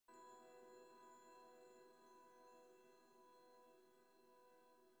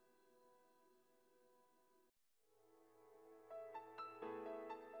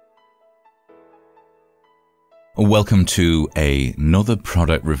Welcome to another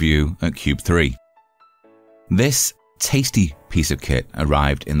product review at Cube 3. This tasty piece of kit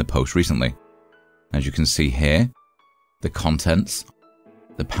arrived in the post recently. As you can see here, the contents.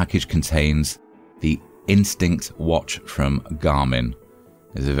 The package contains the Instinct watch from Garmin.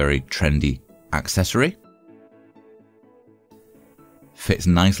 It's a very trendy accessory. Fits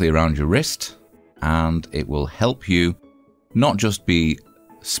nicely around your wrist, and it will help you not just be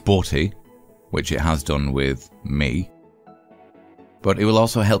sporty, which it has done with me, but it will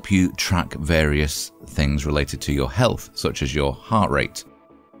also help you track various things related to your health, such as your heart rate.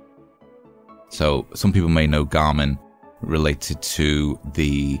 So some people may know Garmin related to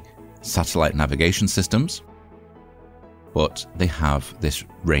the satellite navigation systems, but they have this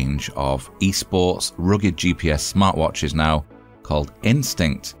range of esports rugged GPS smartwatches now called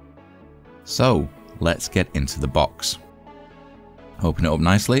Instinct. So let's get into the box. Open it up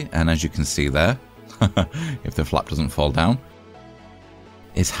nicely, and as you can see there, if the flap doesn't fall down,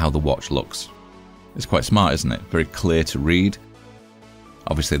 is how the watch looks. It's quite smart, isn't it? Very clear to read.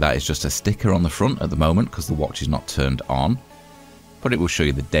 Obviously that is just a sticker on the front at the moment because the watch is not turned on, but it will show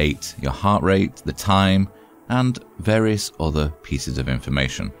you the date, your heart rate, the time, and various other pieces of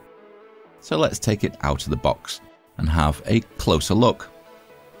information. So let's take it out of the box and have a closer look.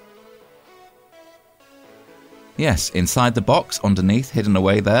 Yes, inside the box, underneath, hidden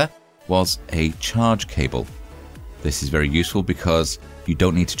away there, was a charge cable. This is very useful because you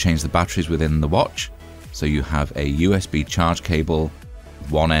don't need to change the batteries within the watch. So you have a USB charge cable,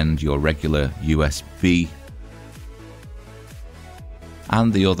 one end your regular USB,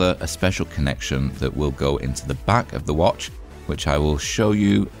 and the other a special connection that will go into the back of the watch, which I will show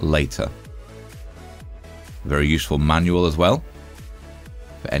you later. Very useful manual as well,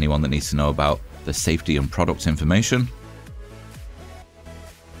 for anyone that needs to know about the safety and product information,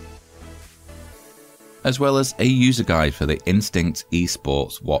 as well as a user guide for the Instinct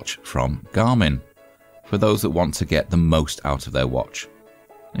Esports watch from Garmin, for those that want to get the most out of their watch.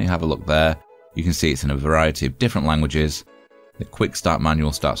 And you have a look there, you can see it's in a variety of different languages. The quick start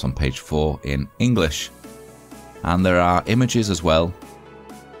manual starts on page 4 in English, and there are images as well,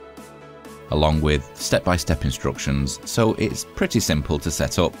 along with step-by-step instructions, so it's pretty simple to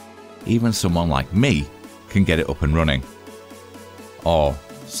set up. Even someone like me can get it up and running. Or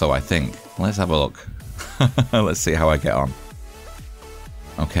so I think. Let's have a look. Let's see how I get on.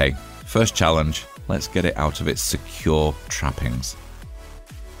 Okay, first challenge. Let's get it out of its secure trappings.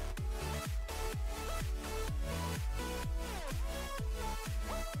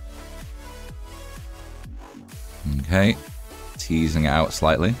 Okay, teasing it out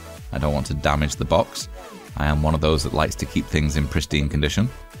slightly. I don't want to damage the box. I am one of those that likes to keep things in pristine condition.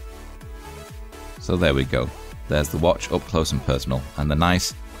 So there we go. There's the watch up close and personal, and the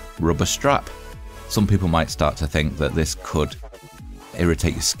nice rubber strap. Some people might start to think that this could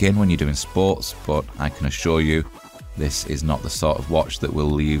irritate your skin when you're doing sports, but I can assure you this is not the sort of watch that will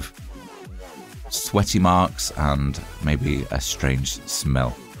leave sweaty marks and maybe a strange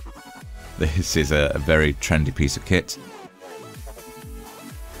smell. This is a very trendy piece of kit.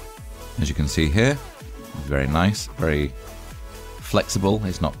 As you can see here, very nice, very flexible.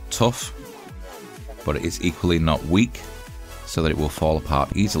 It's not tough, but it is equally not weak, so that it will fall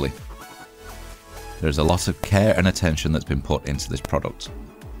apart easily. There's a lot of care and attention that's been put into this product.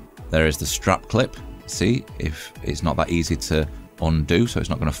 There is the strap clip. See, if it's not that easy to undo, so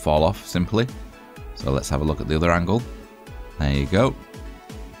it's not going to fall off simply. So let's have a look at the other angle. There you go.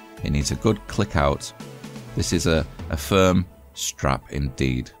 It needs a good click out. This is a firm strap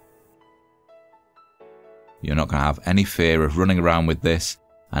indeed. You're not going to have any fear of running around with this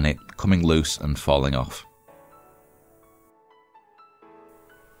and it coming loose and falling off.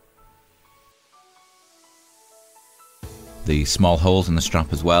 The small holes in the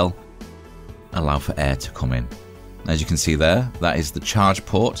strap as well allow for air to come in. As you can see there, that is the charge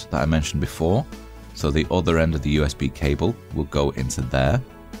port that I mentioned before. So the other end of the USB cable will go into there.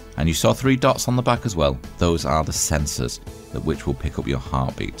 And you saw 3 dots on the back as well. Those are the sensors which will pick up your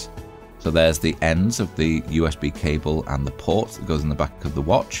heartbeat. So there's the ends of the USB cable and the port that goes in the back of the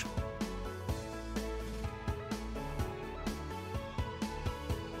watch.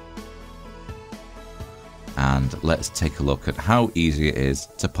 And let's take a look at how easy it is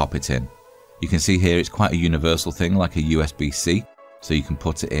to pop it in. You can see here it's quite a universal thing, like a USB-C, so you can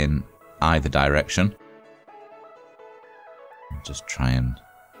put it in either direction. I'll just try and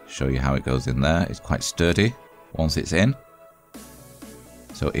show you how it goes in there. It's quite sturdy once it's in.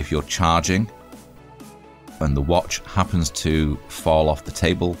 So if you're charging and the watch happens to fall off the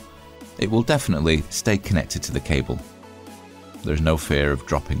table, it will definitely stay connected to the cable. There's no fear of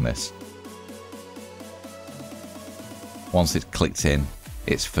dropping this. Once it's clicked in,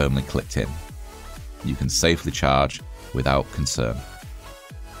 it's firmly clicked in. You can safely charge without concern.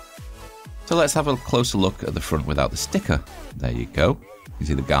 So let's have a closer look at the front without the sticker. There you go. You can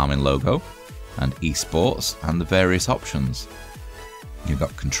see the Garmin logo and esports and the various options. You've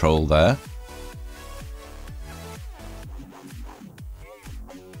got control there.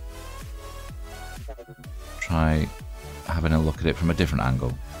 Try having a look at it from a different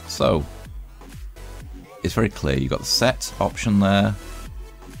angle. So it's very clear. You've got the set option there,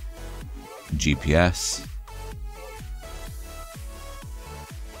 GPS,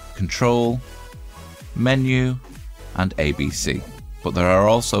 control, menu, and ABC. But there are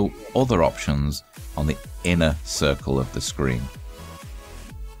also other options on the inner circle of the screen.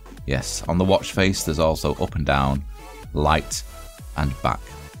 Yes, on the watch face there's also up and down, light, and back.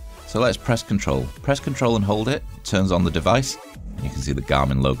 So let's press control. Press control and hold it. It turns on the device. And you can see the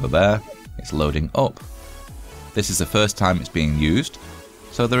Garmin logo there. It's loading up. This is the first time it's being used,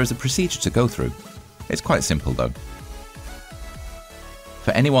 so there is a procedure to go through. It's quite simple though.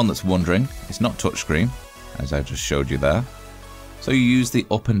 For anyone that's wondering, it's not touchscreen, as I just showed you there. So you use the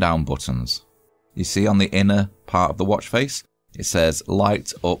up and down buttons. You see on the inner part of the watch face, it says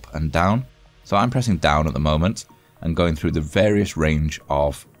light, up and down. So I'm pressing down at the moment and going through the various range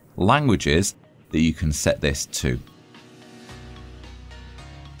of languages that you can set this to.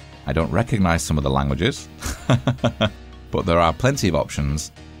 I don't recognize some of the languages, but there are plenty of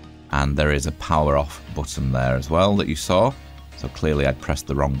options, and there is a power off button there as well that you saw. So clearly I'd pressed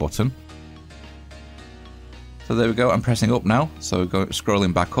the wrong button. So there we go, I'm pressing up now, so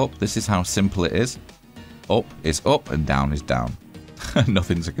scrolling back up. This is how simple it is. Up is up and down is down.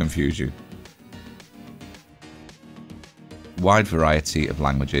 Nothing to confuse you. Wide variety of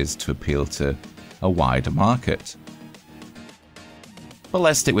languages to appeal to a wider market. But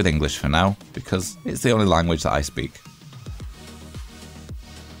let's stick with English for now, because it's the only language that I speak.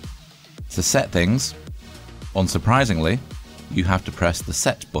 To set things, unsurprisingly, you have to press the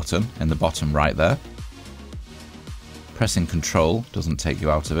set button in the bottom right there. Pressing control doesn't take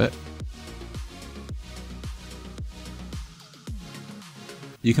you out of it.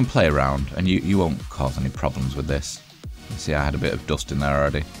 You can play around and you won't cause any problems with this. You see I had a bit of dust in there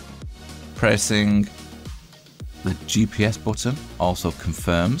already. Pressing the GPS button also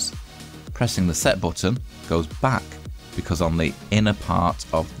confirms. Pressing the set button goes back, because on the inner part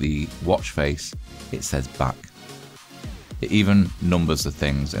of the watch face it says back. It even numbers the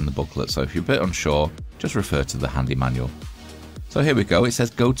things in the booklet, so if you're a bit unsure, just refer to the handy manual. So here we go, it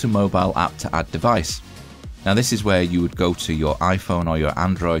says go to mobile app to add device. Now this is where you would go to your iPhone or your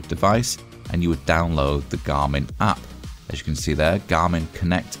Android device and you would download the Garmin app. As you can see there, Garmin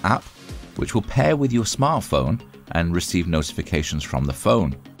Connect app, which will pair with your smartphone and receive notifications from the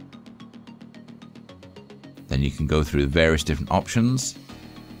phone. Then you can go through the various different options.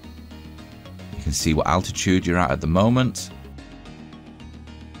 You can see what altitude you're at the moment.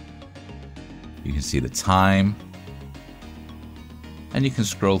 You can see the time. And you can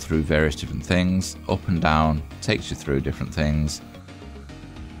scroll through various different things. Up and down takes you through different things.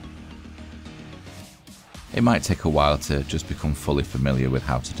 It might take a while to just become fully familiar with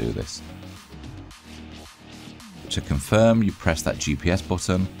how to do this. To confirm, you press that GPS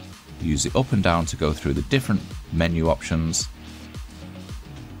button. Use it up and down to go through the different menu options.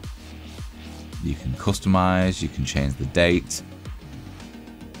 You can customize, you can change the date.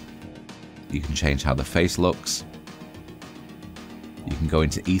 You can change how the face looks. You can go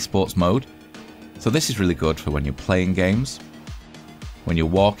into esports mode. So this is really good for when you're playing games. When you're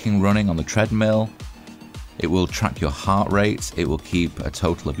walking, running on the treadmill, it will track your heart rate. It will keep a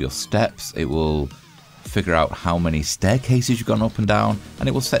total of your steps. It will figure out how many staircases you've gone up and down, and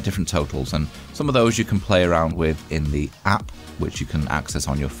it will set different totals. And some of those you can play around with in the app, which you can access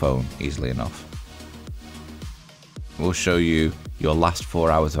on your phone easily enough. We'll show you your last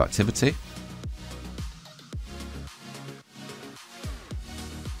 4 hours of activity.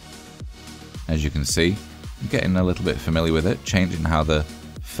 As you can see, I'm getting a little bit familiar with it, changing how the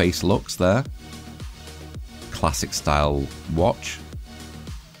face looks there. Classic style watch.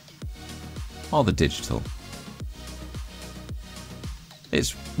 Or the digital.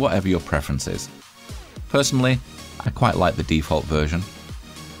 It's whatever your preference is. Personally, I quite like the default version.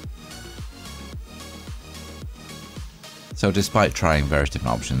 So despite trying various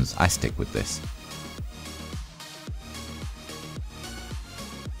different options, I stick with this.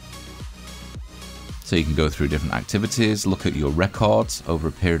 So you can go through different activities, look at your records over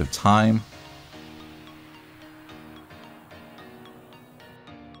a period of time.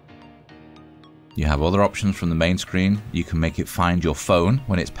 You have other options from the main screen. You can make it find your phone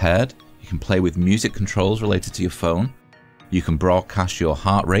when it's paired. You can play with music controls related to your phone. You can broadcast your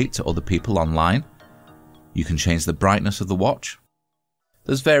heart rate to other people online. You can change the brightness of the watch.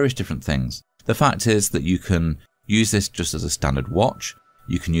 There's various different things. The fact is that you can use this just as a standard watch.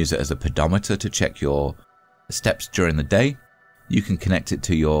 You can use it as a pedometer to check your steps during the day. You can connect it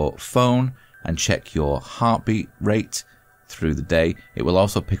to your phone and check your heartbeat rate through the day. It will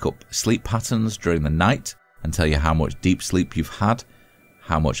also pick up sleep patterns during the night and tell you how much deep sleep you've had,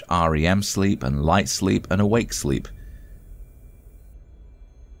 how much REM sleep and light sleep and awake sleep.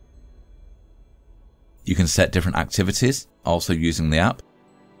 You can set different activities also using the app.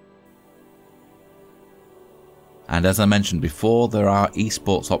 And as I mentioned before, there are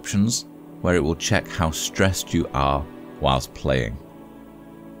esports options where it will check how stressed you are whilst playing.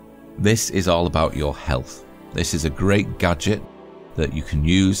 This is all about your health. This is a great gadget that you can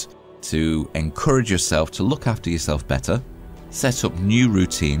use to encourage yourself to look after yourself better, set up new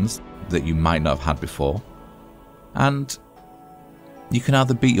routines that you might not have had before, and you can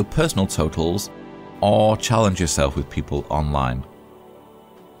either beat your personal totals or challenge yourself with people online.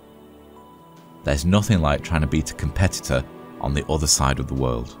 There's nothing like trying to beat a competitor on the other side of the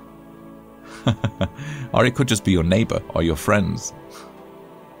world. Or it could just be your neighbour or your friends.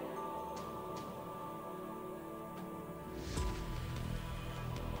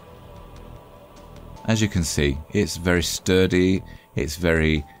 As you can see, it's very sturdy, it's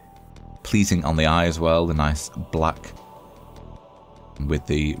very pleasing on the eye as well, the nice black with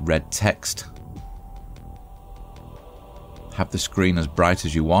the red text. Have the screen as bright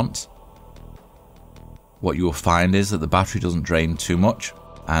as you want. What you will find is that the battery doesn't drain too much,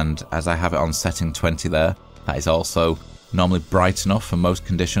 and as I have it on setting 20 there, that is also normally bright enough for most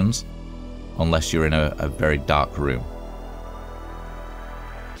conditions, unless you're in a very dark room.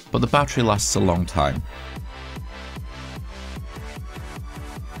 But the battery lasts a long time.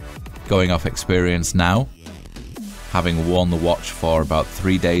 Going off experience now, having worn the watch for about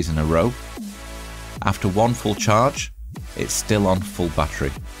 3 days in a row, after one full charge, it's still on full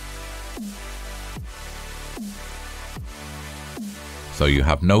battery. So you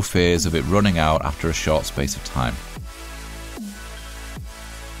have no fears of it running out after a short space of time.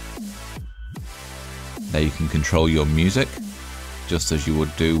 There you can control your music, just as you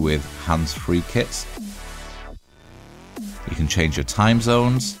would do with hands-free kits. You can change your time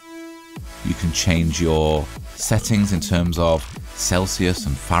zones. You can change your settings in terms of Celsius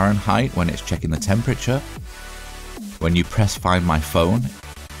and Fahrenheit when it's checking the temperature. When you press Find My Phone,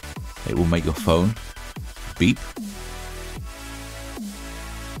 it will make your phone beep.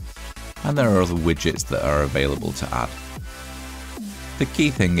 And there are other widgets that are available to add. The key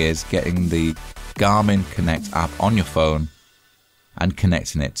thing is getting the Garmin Connect app on your phone and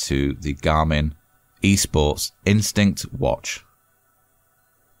connecting it to the Garmin Esports Instinct watch.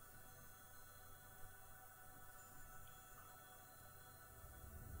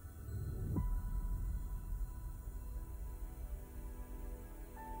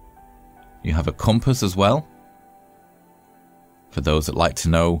 You have a compass as well, for those that like to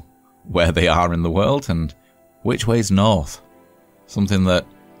know where they are in the world and which way is north. Something that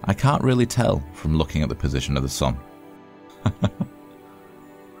I can't really tell from looking at the position of the sun.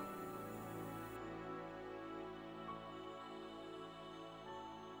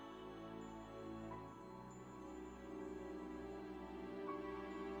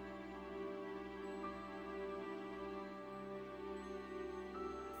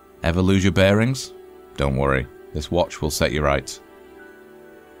 Ever lose your bearings? Don't worry, this watch will set you right.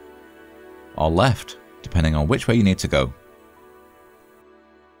 Or left, depending on which way you need to go.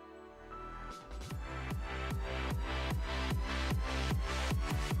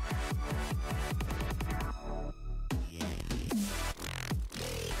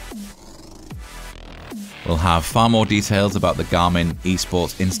 We'll have far more details about the Garmin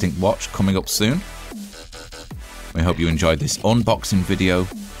Esports Instinct watch coming up soon. We hope you enjoyed this unboxing video,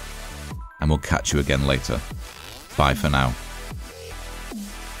 and we'll catch you again later. Bye for now.